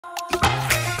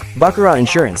Baccarat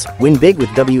Insurance, win big with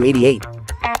W88.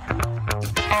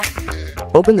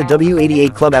 Open the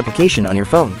W88 Club application on your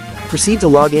phone. Proceed to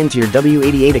log in to your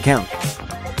W88 account.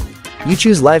 You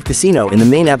choose Live Casino in the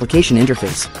main application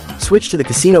interface. Switch to the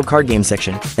Casino card game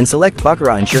section and select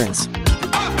Baccarat Insurance.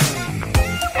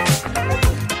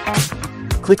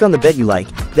 Click on the bet you like,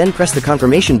 then press the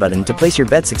confirmation button to place your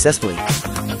bet successfully.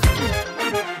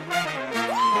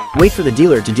 Wait for the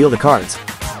dealer to deal the cards.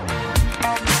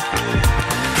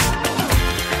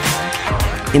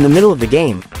 In the middle of the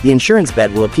game, the insurance bet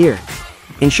will appear.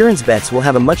 Insurance bets will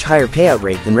have a much higher payout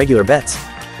rate than regular bets.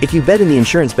 If you bet in the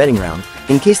insurance betting round,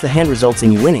 in case the hand results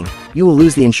in you winning, you will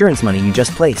lose the insurance money you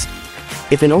just placed.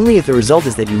 If and only if the result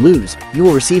is that you lose, you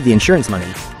will receive the insurance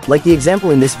money. Like the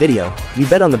example in this video, you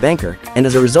bet on the banker, and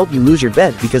as a result you lose your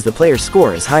bet because the player's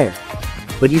score is higher.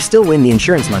 But you still win the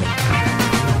insurance money.